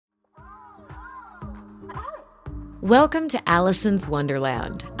Welcome to Allison's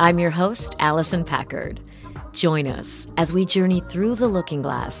Wonderland. I'm your host, Allison Packard. Join us as we journey through the looking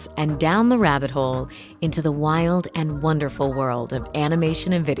glass and down the rabbit hole into the wild and wonderful world of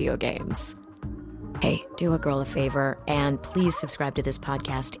animation and video games. Hey, do a girl a favor and please subscribe to this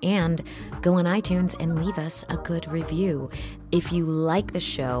podcast and go on iTunes and leave us a good review. If you like the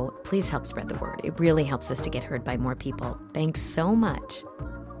show, please help spread the word. It really helps us to get heard by more people. Thanks so much.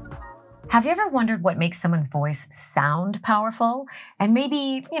 Have you ever wondered what makes someone's voice sound powerful? And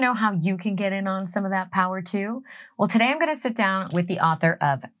maybe, how you can get in on some of that power too? Well, today I'm going to sit down with the author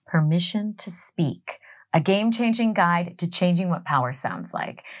of Permission to Speak, a game-changing guide to changing what power sounds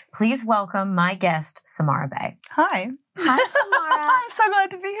like. Please welcome my guest, Samara Bay. Hi. Hi, Samara. I'm so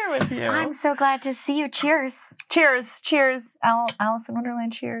glad to be here with you. I'm so glad to see you. Cheers. Cheers. Cheers. Alice in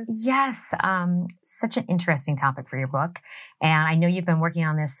Wonderland, cheers. Yes. Such an interesting topic for your book. And I know you've been working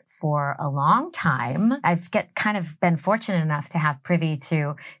on this for a long time. I've kind of been fortunate enough to have privy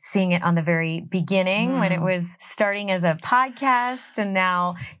to seeing it on the very beginning when it was starting as a podcast. And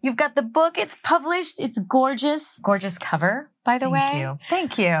now you've got the book. It's published. It's gorgeous. Gorgeous cover, by the way.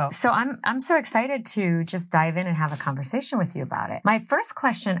 Thank you. So I'm so excited to just dive in and have a conversation with you about it. My first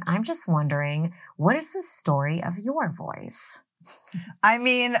question, I'm just wondering, what is the story of your voice? I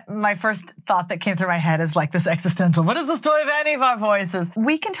mean, my first thought that came through my head is like this existential, what is the story of any of our voices?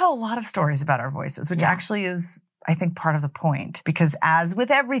 We can tell a lot of stories about our voices, which actually is, I think, part of the point. Because as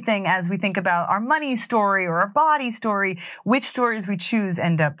with everything, as we think about our money story or our body story, which stories we choose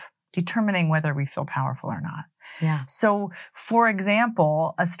end up determining whether we feel powerful or not. Yeah. So, for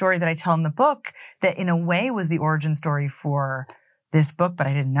example, a story that I tell in the book that in a way was the origin story for this book, but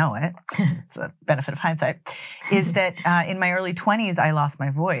I didn't know it. It's a benefit of hindsight, is that in my early 20s, I lost my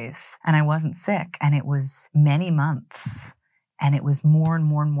voice and I wasn't sick. And it was many months. And it was more and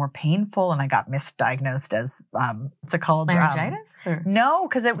more and more painful. And I got misdiagnosed as, what's it called? Laryngitis? No,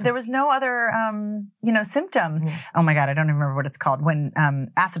 because there was no other, symptoms. Yeah. Oh my God, I don't even remember what it's called. When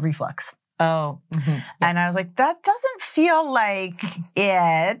acid reflux. Oh. Mm-hmm. And I was like, that doesn't feel like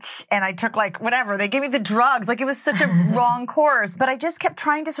it. And I took whatever. They gave me the drugs. It was such a wrong course. But I just kept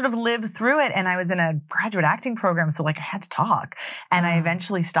trying to sort of live through it. And I was in a graduate acting program. So I had to talk. And I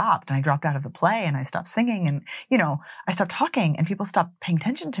eventually stopped and I dropped out of the play and I stopped singing. And, I stopped talking and people stopped paying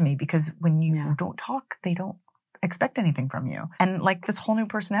attention to me because when you don't talk, they don't expect anything from you. And this whole new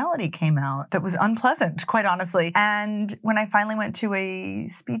personality came out that was unpleasant, quite honestly. And when I finally went to a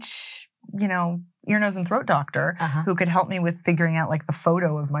speech, ear, nose, and throat doctor who could help me with figuring out the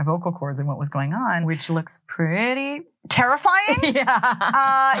photo of my vocal cords and what was going on. Which looks pretty terrifying. Yeah.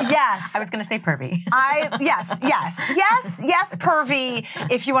 Yes. I was going to say pervy. Yes, pervy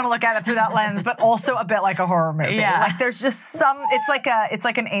if you want to look at it through that lens, but also a bit like a horror movie. Yeah. There's just it's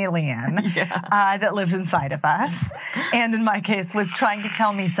like an alien that lives inside of us. And in my case was trying to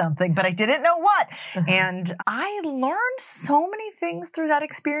tell me something, but I didn't know what. And I learned so many things through that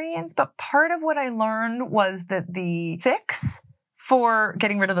experience, but part of what I learned was that the fix for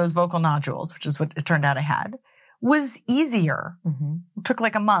getting rid of those vocal nodules, which is what it turned out I had, was easier. Mm-hmm. It took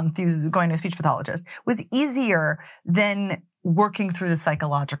a month going to a speech pathologist, was easier than working through the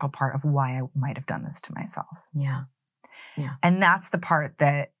psychological part of why I might have done this to myself. Yeah. Yeah. And that's the part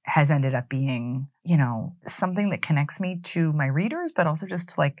that has ended up being, something that connects me to my readers, but also just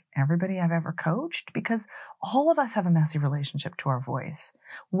to everybody I've ever coached, because all of us have a messy relationship to our voice.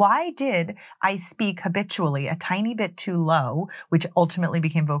 Why did I speak habitually a tiny bit too low, which ultimately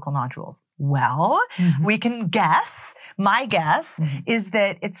became vocal nodules? Well, we can guess. My guess is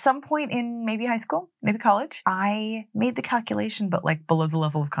that at some point in maybe high school, maybe college, I made the calculation, but below the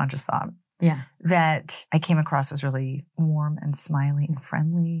level of conscious thought. Yeah. That I came across as really warm and smiley and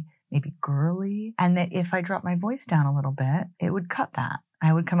friendly, maybe girly. And that if I dropped my voice down a little bit, it would cut that.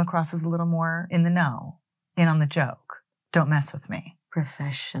 I would come across as a little more in the know, in on the joke. Don't mess with me.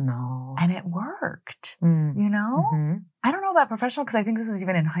 Professional. And it worked, I don't know about professional because I think this was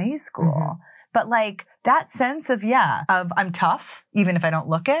even in high school. But that sense of I'm tough, even if I don't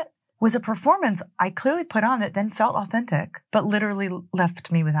look it, was a performance I clearly put on that then felt authentic, but literally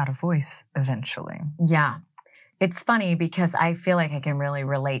left me without a voice eventually. Yeah. It's funny because I feel like I can really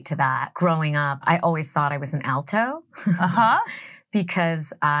relate to that. Growing up, I always thought I was an alto.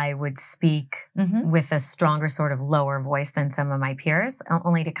 Because I would speak with a stronger sort of lower voice than some of my peers,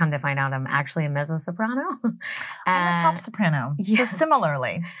 only to come to find out I'm actually a mezzo-soprano. I'm a top soprano. Yeah. So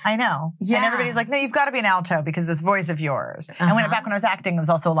similarly, I know. Yeah. And everybody's like, no, you've got to be an alto because this voice of yours. And back when I was acting, it was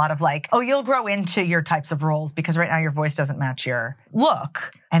also a lot of you'll grow into your types of roles because right now your voice doesn't match your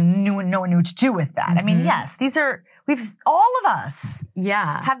look. And no one knew what to do with that. I mean, yes, we all of us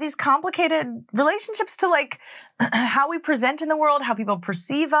Yeah. have these complicated relationships to like how we present in the world, how people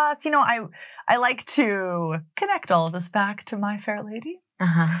perceive us. You know, I like to connect all of this back to My Fair Lady.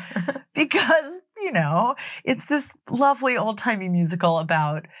 Because, you know, it's this lovely old-timey musical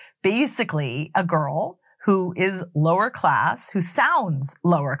about basically a girl who is lower class, who sounds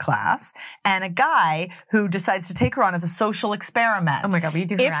lower class, and a guy who decides to take her on as a social experiment. Oh my God, will you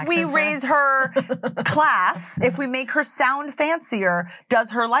do her accent? If we raise her class, if we make her sound fancier,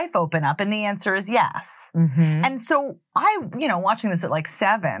 does her life open up? And the answer is yes. Mm-hmm. And so you know, watching this at like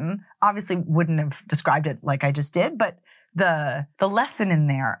 7, obviously wouldn't have described it like I just did, but the lesson in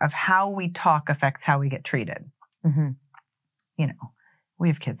there of how we talk affects how we get treated. Mm-hmm. You know, we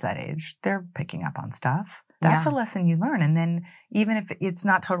have kids that age. They're picking up on stuff. That's a lesson you learn. And then even if it's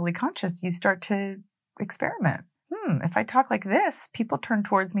not totally conscious, you start to experiment. If I talk like this, people turn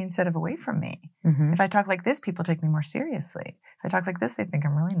towards me instead of away from me. Mm-hmm. If I talk like this, people take me more seriously. If I talk like this, they think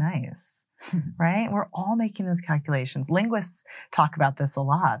I'm really nice. Right? We're all making those calculations. Linguists talk about this a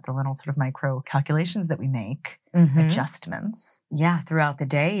lot, the little sort of micro calculations that we make, adjustments. Yeah, throughout the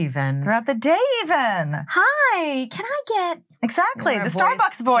day even. Hi, can I get... Exactly. The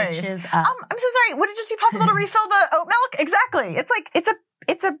Starbucks voice. I'm so sorry. Would it just be possible to refill the oat milk? Exactly. It's like,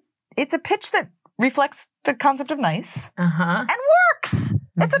 it's a pitch that reflects the concept of nice and works.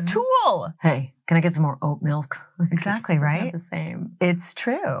 It's a tool. Hey, can I get some more oat milk? Exactly, It's right? not the same. It's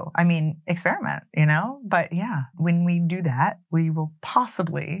true. I mean, experiment, you know? But yeah, when we do that, we will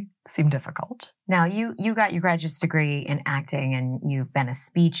possibly seem difficult. Now, you got your graduate degree in acting and you've been a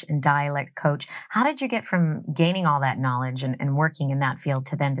speech and dialect coach. How did you get from gaining all that knowledge and working in that field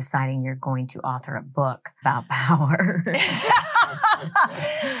to then deciding you're going to author a book about power?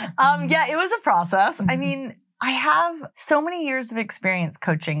 Yeah, it was a process. I mean, I have so many years of experience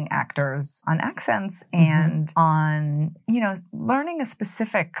coaching actors on accents and on, you know, learning a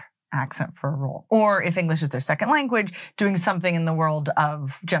specific accent for a role. Or if English is their second language, doing something in the world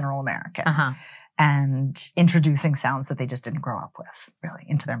of general American. And introducing sounds that they just didn't grow up with, really,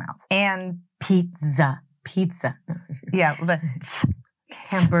 into their mouths. And pizza. Yeah, but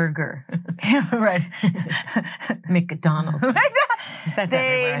hamburger. Right. McDonald's.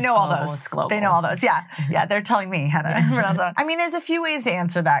 They know all those. They know all those. Yeah. Yeah. They're telling me how to pronounce that. I mean, there's a few ways to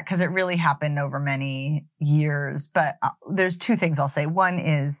answer that because it really happened over many years. But there's 2 things I'll say. One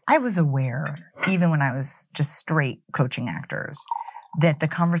is I was aware, even when I was just straight coaching actors, that the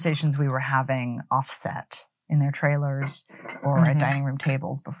conversations we were having offset in their trailers or at dining room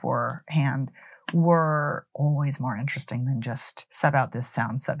tables beforehand were always more interesting than just sub out this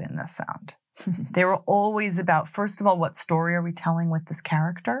sound, sub in this sound. They were always about, first of all, what story are we telling with this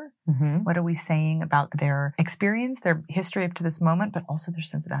character? What are we saying about their experience, their history up to this moment, but also their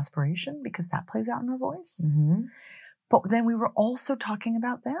sense of aspiration, because that plays out in our voice. But then we were also talking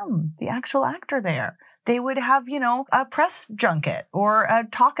about them, the actual actor there. They would have, you know, a press junket or a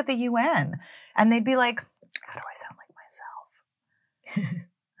talk at the UN, and they'd be like, how do I sound like myself?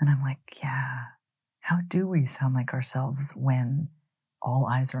 And I'm like, yeah, how do we sound like ourselves when all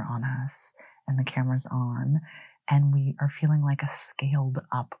eyes are on us and the camera's on and we are feeling like a scaled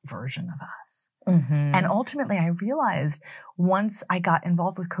up version of us? And ultimately, I realized once I got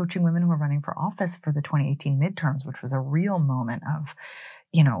involved with coaching women who were running for office for the 2018 midterms, which was a real moment of,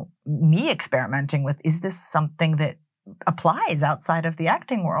 you know, me experimenting with, is this something that applies outside of the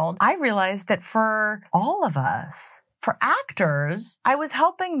acting world? I realized that for all of us, for actors, I was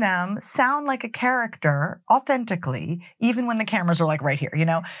helping them sound like a character authentically, even when the cameras are like right here, you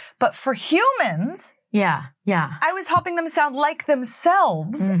know? But for humans, I was helping them sound like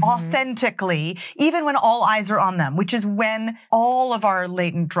themselves authentically, even when all eyes are on them, which is when all of our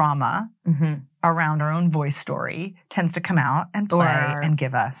latent drama around our own voice story tends to come out and play and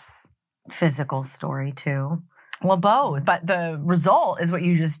give us physical story too. Well, both. But the result is what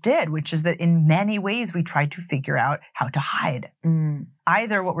you just did, which is that in many ways we tried to figure out how to hide.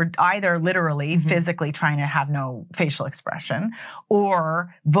 Either literally, physically trying to have no facial expression,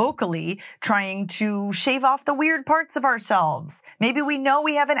 or vocally trying to shave off the weird parts of ourselves. Maybe we know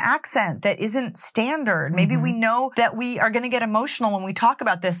we have an accent that isn't standard. Maybe we know that we are going to get emotional when we talk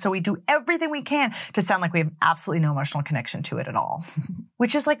about this, so we do everything we can to sound like we have absolutely no emotional connection to it at all.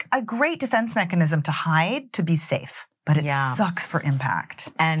 Which is like a great defense mechanism to hide, to be safe. But it sucks for impact.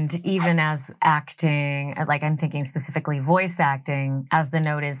 And even as acting, like I'm thinking specifically voice acting, as the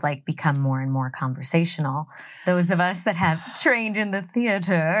note is like become more and more conversational. Those of us that have trained in the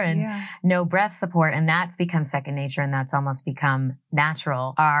theater and know breath support, and that's become second nature and that's almost become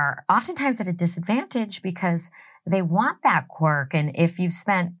natural, are oftentimes at a disadvantage because they want that quirk. And if you've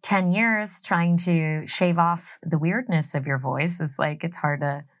spent 10 years trying to shave off the weirdness of your voice, it's like, it's hard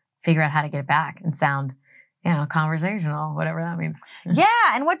to figure out how to get it back and sound, conversational, whatever that means. Yeah.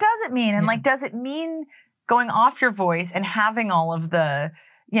 And what does it mean? And does it mean going off your voice and having all of the,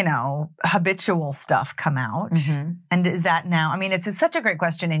 habitual stuff come out? Mm-hmm. And is that now, it's such a great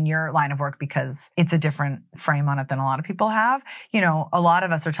question in your line of work because it's a different frame on it than a lot of people have. A lot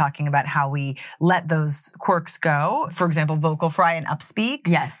of us are talking about how we let those quirks go. For example, vocal fry and upspeak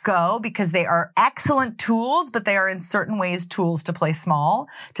go because they are excellent tools, but they are in certain ways tools to play small,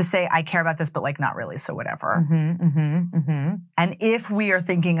 to say, I care about this, but not really. So whatever. Mm-hmm, mm-hmm, mm-hmm. And if we are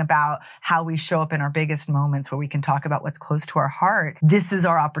thinking about how we show up in our biggest moments where we can talk about what's close to our heart, this is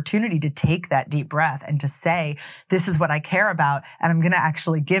our opportunity to take that deep breath and to say, this is what I care about, and I'm going to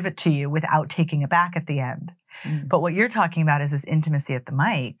actually give it to you without taking it back at the end. Mm. But what you're talking about is this intimacy at the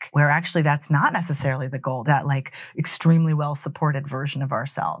mic, where actually that's not necessarily the goal, that extremely well supported version of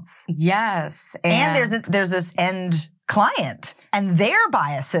ourselves. Yes. And there's this end client and their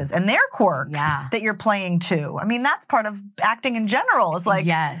biases and their quirks that you're playing to. That's part of acting in general. It's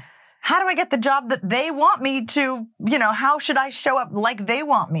yes. How do I get the job that they want me to, how should I show up like they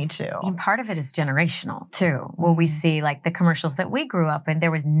want me to? And part of it is generational too. Well, we see the commercials that we grew up in, there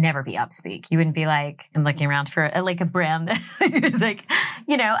was never be upspeak. You wouldn't be I'm looking around for a brand that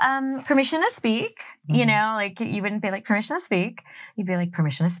is permission to speak, you wouldn't be permission to speak. You'd be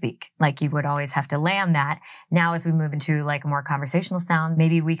permission to speak. You would always have to land that. Now, as we move into a more conversational sound,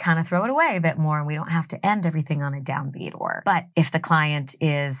 maybe we kind of throw it away a bit more and we don't have to end everything on a downbeat but if the client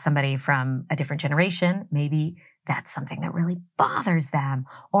is somebody from a different generation, maybe that's something that really bothers them.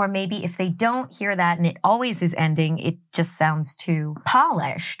 Or maybe if they don't hear that and it always is ending, it just sounds too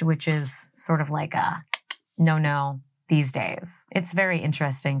polished, which is sort of like a no these days. It's very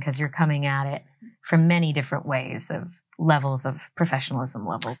interesting because you're coming at it from many different ways of levels of professionalism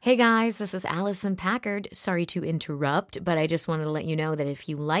levels. Hey guys, this is Allison Packard. Sorry to interrupt, but I just wanted to let you know that if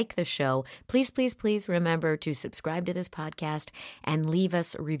you like the show, please, please, please remember to subscribe to this podcast and leave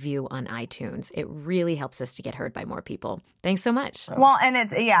us a review on iTunes. It really helps us to get heard by more people. Thanks so much. Well, and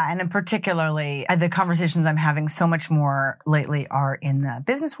and particularly the conversations I'm having so much more lately are in the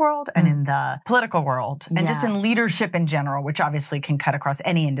business world and in the political world and just in leadership in general, which obviously can cut across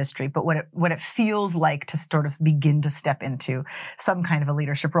any industry, but what it feels like to sort of begin to step into some kind of a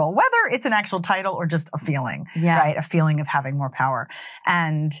leadership role, whether it's an actual title or just a feeling, right? A feeling of having more power.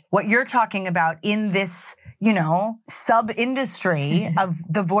 And what you're talking about in this, sub-industry of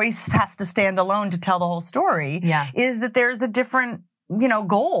the voice has to stand alone to tell the whole story is that there's a different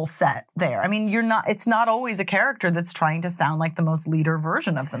goal set there. It's not always a character that's trying to sound like the most leader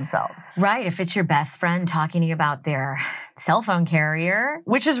version of themselves. Right. If it's your best friend talking to you about their cell phone carrier.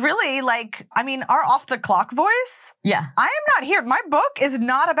 Which is really our off the clock voice. Yeah. I am not here. My book is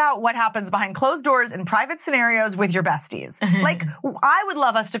not about what happens behind closed doors in private scenarios with your besties. I would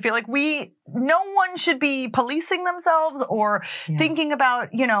love us to feel no one should be policing themselves or thinking about,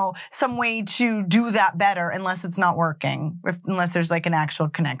 some way to do that better unless it's not working, unless there's an actual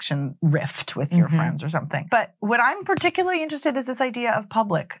connection rift with your friends or something. But what I'm particularly interested in is this idea of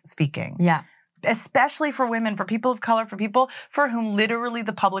public speaking. Yeah. Especially for women, for people of color, for people for whom literally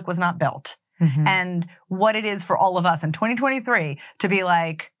the public was not built. Mm-hmm. And what it is for all of us in 2023 to be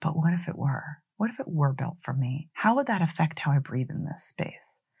but what if it were? What if it were built for me? How would that affect how I breathe in this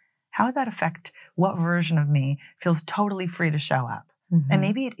space? How would that affect what version of me feels totally free to show up? Mm-hmm. And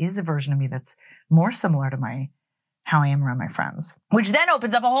maybe it is a version of me that's more similar to how I am around my friends, which then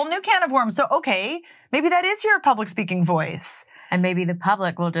opens up a whole new can of worms. So, okay, maybe that is your public speaking voice. And maybe the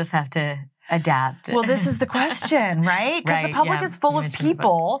public will just have to adapt. Well, this is the question, right? Because the public is full of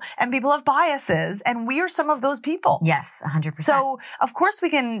people and people have biases and we are some of those people. Yes, 100%. So, of course, we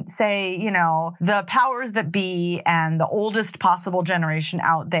can say, the powers that be and the oldest possible generation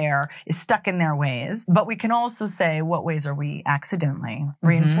out there is stuck in their ways. But we can also say, what ways are we accidentally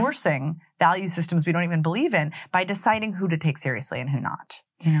reinforcing value systems we don't even believe in by deciding who to take seriously and who not,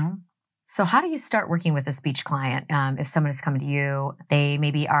 So how do you start working with a speech client? If someone is coming to you, they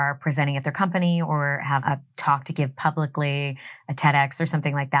maybe are presenting at their company or have a talk to give publicly, a TEDx or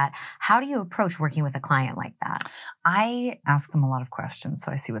something like that. How do you approach working with a client like that? I ask them a lot of questions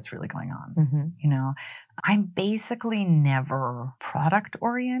so I see what's really going on. I'm basically never product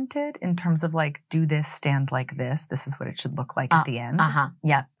oriented in terms of do this, stand like this. This is what it should look like at the end.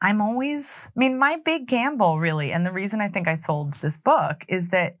 Yeah. I'm always, my big gamble really, and the reason I think I sold this book is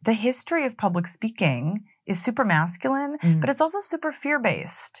that the history of public speaking is super masculine, but it's also super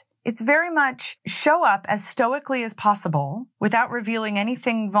fear-based. It's very much show up as stoically as possible without revealing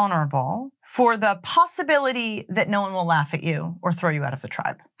anything vulnerable for the possibility that no one will laugh at you or throw you out of the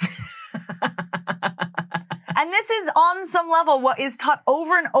tribe. And this is on some level what is taught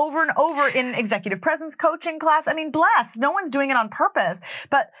over and over and over in executive presence coaching class. I mean, bless, no one's doing it on purpose.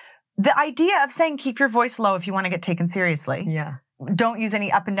 But the idea of saying keep your voice low if you want to get taken seriously. Yeah. Don't use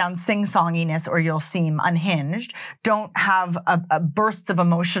any up and down sing-songiness or you'll seem unhinged. Don't have a bursts of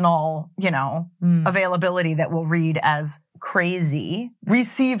emotional, availability that will read as crazy.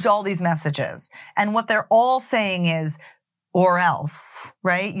 Received all these messages. And what they're all saying is, or else,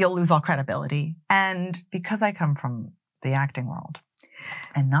 right? You'll lose all credibility. And because I come from the acting world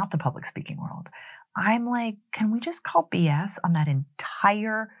and not the public speaking world, I'm like, can we just call BS on that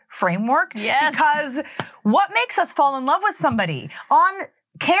entire framework? Yes. Because what makes us fall in love with somebody on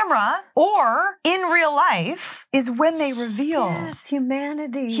camera or in real life is when they reveal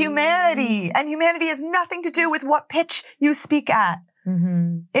humanity. Humanity. And humanity has nothing to do with what pitch you speak at.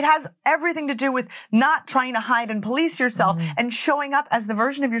 Mm-hmm. It has everything to do with not trying to hide and police yourself and showing up as the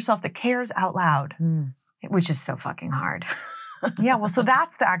version of yourself that cares out loud. Which is so fucking hard. Yeah, well, so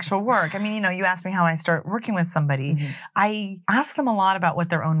that's the actual work. I mean, you asked me how I start working with somebody. I ask them a lot about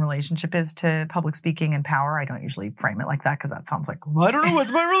what their own relationship is to public speaking and power. I don't usually frame it like that because that sounds like, I don't know,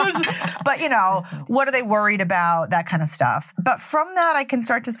 what's my relationship? But, what are they worried about? That kind of stuff. But from that, I can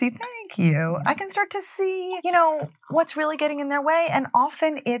start to see, thank you. I can start to see, what's really getting in their way. And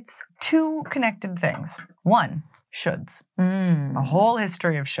often it's two connected things. One, shoulds. A whole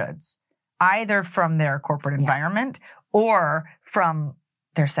history of shoulds, either from their corporate environment or from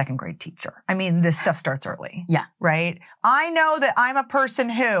their second grade teacher. I mean, this stuff starts early. Yeah. Right? I know that I'm a person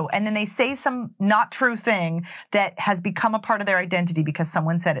who, and then they say some not true thing that has become a part of their identity because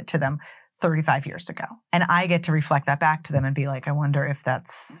someone said it to them 35 years ago. And I get to reflect that back to them and be like, I wonder if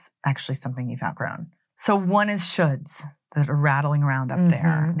that's actually something you've outgrown. So one is shoulds that are rattling around up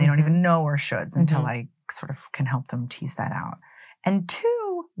there. They don't even know are shoulds until I sort of can help them tease that out. And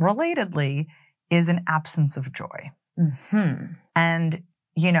two, relatedly, is an absence of joy. And,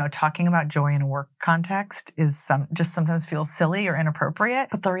 talking about joy in a work context is just sometimes feels silly or inappropriate.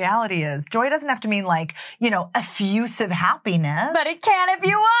 But the reality is joy doesn't have to mean like, effusive happiness. But it can if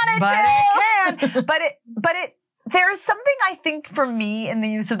you want it to. But it, there's something I think for me in the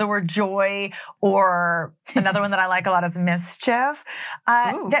use of the word joy, or another one that I like a lot is mischief,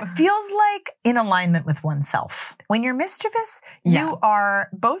 that feels like in alignment with oneself. When you're mischievous, you are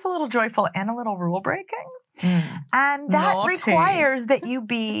both a little joyful and a little rule breaking. And that requires that you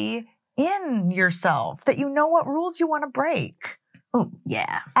be in yourself, that you know what rules you want to break. Oh,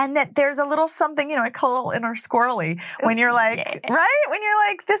 yeah. And that there's a little something, I call it inner squirrely when you're like, right? When you're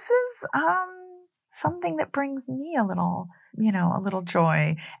like, this is, something that brings me a little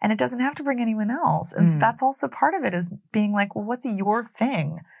joy, and it doesn't have to bring anyone else. And so that's also part of it, is being like, well, what's your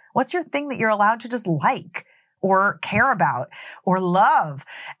thing? What's your thing that you're allowed to just like or care about or love?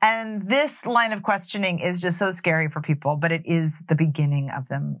 And this line of questioning is just so scary for people, but it is the beginning of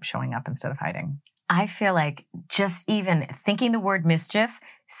them showing up instead of hiding. I feel like just even thinking the word mischief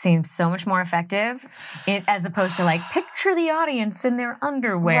seems so much more effective as opposed to like picture the audience in their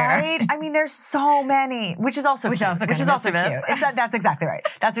underwear. Right? I mean, there's so many, which is also cute. That's exactly right.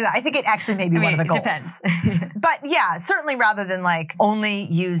 I think it actually may be one of the goals. Depends. But yeah, certainly rather than like only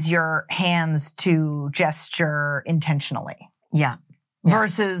use your hands to gesture intentionally. Yeah.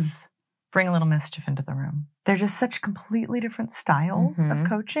 Versus bring a little mischief into the room. They're just such completely different styles of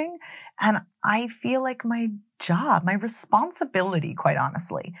coaching. And I feel like my job, my responsibility, quite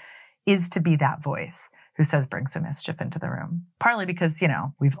honestly, is to be that voice who says, bring some mischief into the room. Partly because,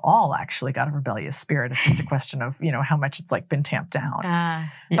 we've all actually got a rebellious spirit. It's just a question of, how much it's like been tamped down.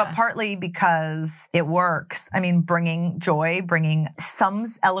 But partly because it works. I mean, bringing joy, bringing some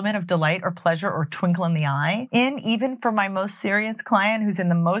element of delight or pleasure or twinkle in the eye in, even for my most serious client who's in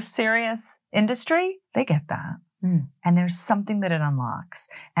the most serious industry, they get that. And there's something that it unlocks.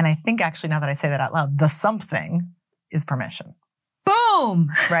 And I think actually, now that I say that out loud, the something is permission.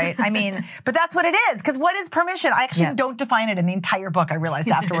 Boom! Right? I mean, but that's what it is. Because what is permission? I actually don't define it in the entire book. I realized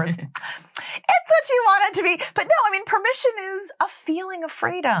afterwards. It's what you want it to be. But no, I mean, permission is a feeling of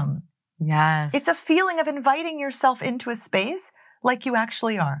freedom. Yes. It's a feeling of inviting yourself into a space like you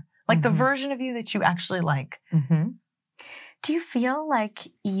actually are. Like the version of you that you actually like. Do you feel like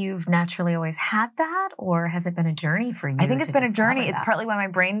you've naturally always had that, or has it been a journey for you? I think it's been a journey. It's partly why my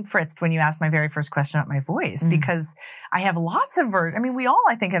brain fritzed when you asked my very first question about my voice, because I have lots of we all,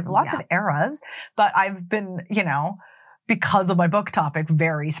 I think, have lots of eras, but I've been, because of my book topic,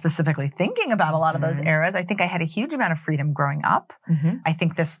 very specifically thinking about a lot of those eras. I think I had a huge amount of freedom growing up. I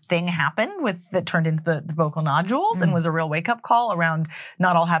think this thing happened that turned into the vocal nodules and was a real wake-up call around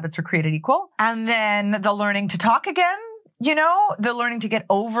not all habits are created equal. And then the learning to talk again, the learning to get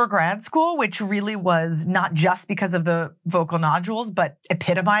over grad school, which really was not just because of the vocal nodules, but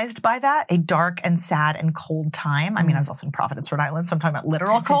epitomized by that, a dark and sad and cold time. I mean, I was also in Providence, Rhode Island, so I'm talking about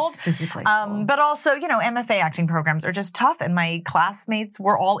literal cold. Physically cold. But also, MFA acting programs are just tough. And my classmates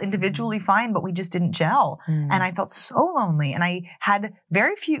were all individually fine, but we just didn't gel. And I felt so lonely. And I had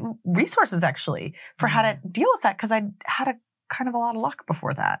very few resources actually for how to deal with that because I had a kind of a lot of luck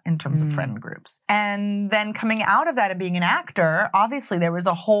before that in terms of friend groups. And then coming out of that and being an actor, obviously there was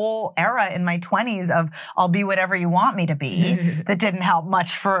a whole era in my 20s of I'll be whatever you want me to be that didn't help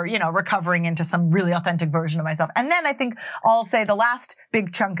much for, recovering into some really authentic version of myself. And then I think I'll say the last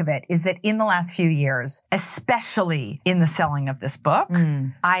big chunk of it is that in the last few years, especially in the selling of this book,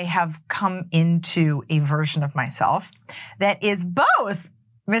 I have come into a version of myself that is both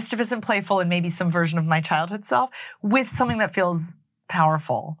mischievous and playful and maybe some version of my childhood self with something that feels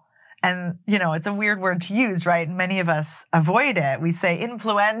powerful. And, it's a weird word to use, right? Many of us avoid it. We say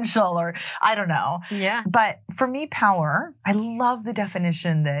influential or I don't know. Yeah. But for me, power, I love the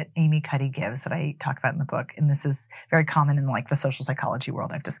definition that Amy Cuddy gives that I talk about in the book. And this is very common in the social psychology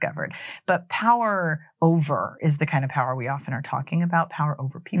world I've discovered. But power over is the kind of power we often are talking about. Power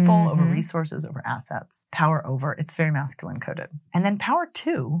over people, over resources, over assets. Power over, it's very masculine coded. And then power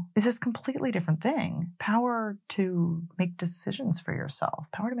to is this completely different thing. Power to make decisions for yourself.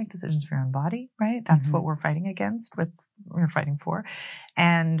 Power to make decisions for your own body, right? That's what we're fighting against we're fighting for.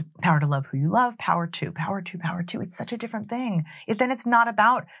 And power to love who you love, power to. It's such a different thing. It's not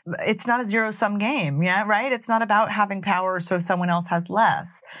a zero-sum game, yeah, right? It's not about having power so someone else has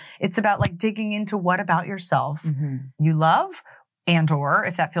less. It's about digging into what about yourself you love and or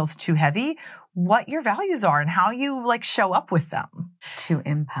if that feels too heavy, what your values are and how you show up with them. To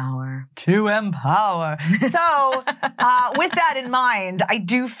empower. So, with that in mind, I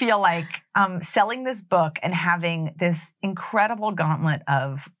do feel like selling this book and having this incredible gauntlet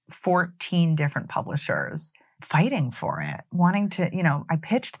of 14 different publishers fighting for it, wanting to, I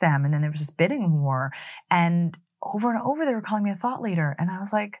pitched them and then there was this bidding war and over they were calling me a thought leader. And I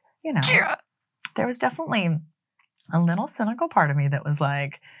was like, there was definitely a little cynical part of me that was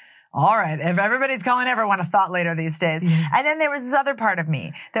like, all right, if everybody's calling everyone a thought leader these days. And then there was this other part of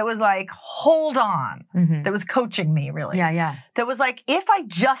me that was like, hold on, that was coaching me really. Yeah. That was like, if I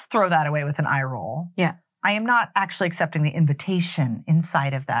just throw that away with an eye roll, I am not actually accepting the invitation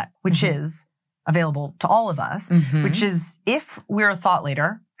inside of that, which is available to all of us, which is if we're a thought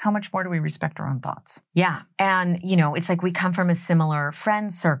leader, how much more do we respect our own thoughts? Yeah. And, it's like we come from a similar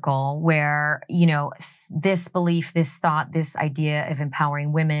friend circle where, this belief, this thought, this idea of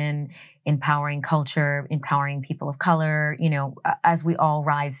empowering women, empowering culture, empowering people of color, as we all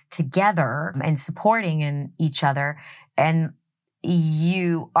rise together and supporting in each other. And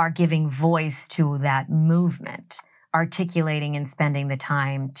you are giving voice to that movement, articulating and spending the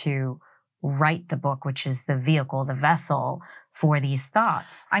time to write the book, which is the vehicle, the vessel for these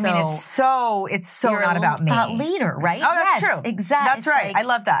thoughts. I mean, it's so not about me. Thought leader, right? Oh, that's true. Exactly. That's right. I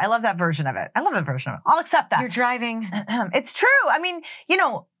love that. I love that version of it. I'll accept that. You're driving. It's true. I mean,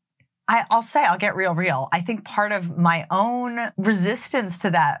 I'll get real. I think part of my own resistance to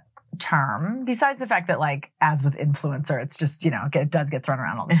that term, besides the fact that as with influencer, it's just, it does get thrown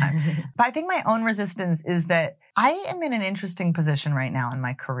around all the time. But I think my own resistance is that I am in an interesting position right now in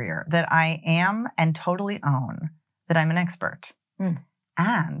my career that I am and totally own that I'm an expert.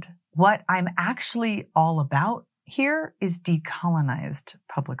 And what I'm actually all about here is decolonized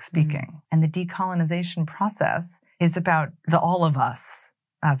public speaking. And the decolonization process is about the all of us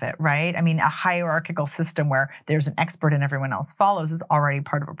of it, right? I mean, a hierarchical system where there's an expert and everyone else follows is already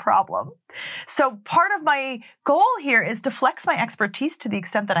part of a problem. So part of my goal here is to flex my expertise to the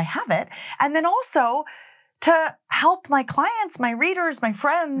extent that I have it. And then also to help my clients, my readers, my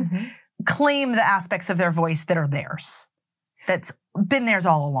friends claim the aspects of their voice that are theirs. That's been theirs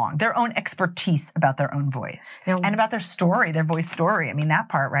all along. Their own expertise about their own voice and about their story, their voice story. I mean, that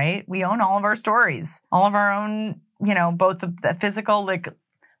part, right? We own all of our stories, all of our own, both the physical,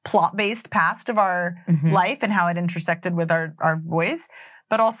 plot-based past of our life and how it intersected with our voice,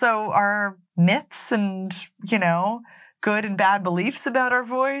 but also our myths and, good and bad beliefs about our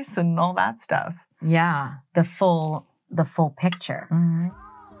voice and all that stuff. Yeah. The full picture.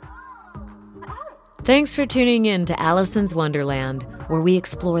 Thanks for tuning in to Allison's Wonderland, where we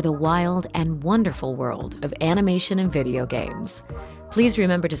explore the wild and wonderful world of animation and video games. Please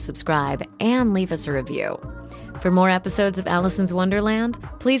remember to subscribe and leave us a review. For more episodes of Allison's Wonderland,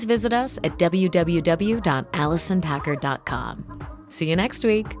 please visit us at www.allisonpackard.com. See you next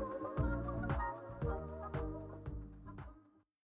week.